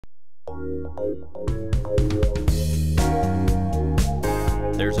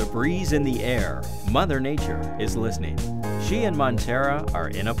There's a breeze in the air. Mother Nature is listening. She and Monterra are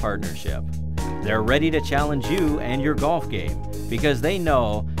in a partnership. They're ready to challenge you and your golf game because they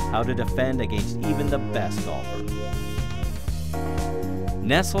know how to defend against even the best golfer.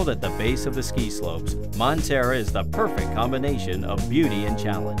 Nestled at the base of the ski slopes, Monterra is the perfect combination of beauty and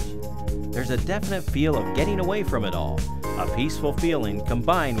challenge. There's a definite feel of getting away from it all, a peaceful feeling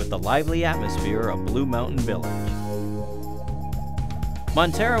combined with the lively atmosphere of Blue Mountain Village.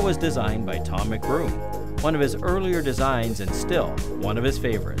 Monterra was designed by Tom McBroom, one of his earlier designs and still one of his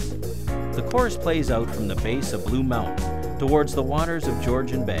favorites. The course plays out from the base of Blue Mountain towards the waters of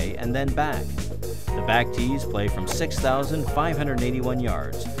Georgian Bay and then back. The back tees play from 6,581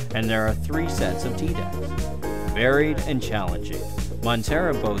 yards, and there are 3 sets of tee decks. Varied and challenging,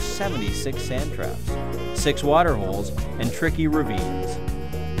 Monterra boasts 76 sand traps, 6 water holes, and tricky ravines.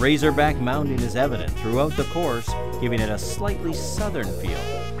 Razorback mounting is evident throughout the course, giving it a slightly southern feel.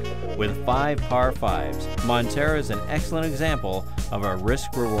 With 5 par 5s, Monterra is an excellent example of a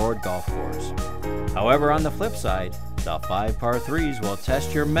risk-reward golf course. However, on the flip side, the 5 par 3s will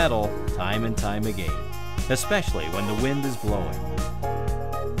test your mettle time and time again, especially when the wind is blowing.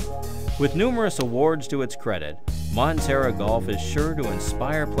 With numerous awards to its credit, Monterra Golf is sure to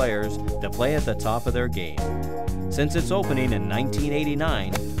inspire players to play at the top of their game. Since its opening in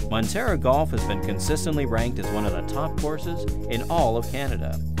 1989, Monterra Golf has been consistently ranked as one of the top courses in all of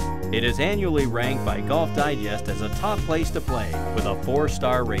Canada. It is annually ranked by Golf Digest as a top place to play with a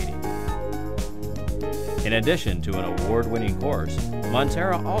 4-star rating. In addition to an award-winning course,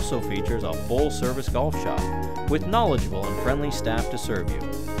 Monterra also features a full-service golf shop with knowledgeable and friendly staff to serve you,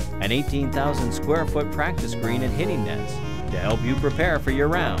 an 18,000 square foot practice green and hitting nets to help you prepare for your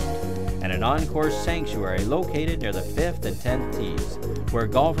round, and an on-course sanctuary located near the 5th and 10th tees, where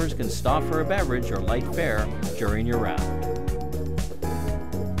golfers can stop for a beverage or light fare during your round.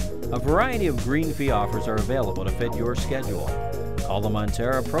 A variety of green fee offers are available to fit your schedule. Call the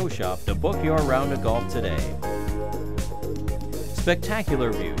Monterra Pro Shop to book your round of golf today.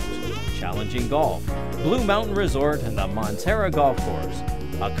 Spectacular views, challenging golf, Blue Mountain Resort, and the Monterra Golf Course,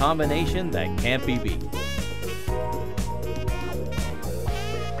 a combination that can't be beat.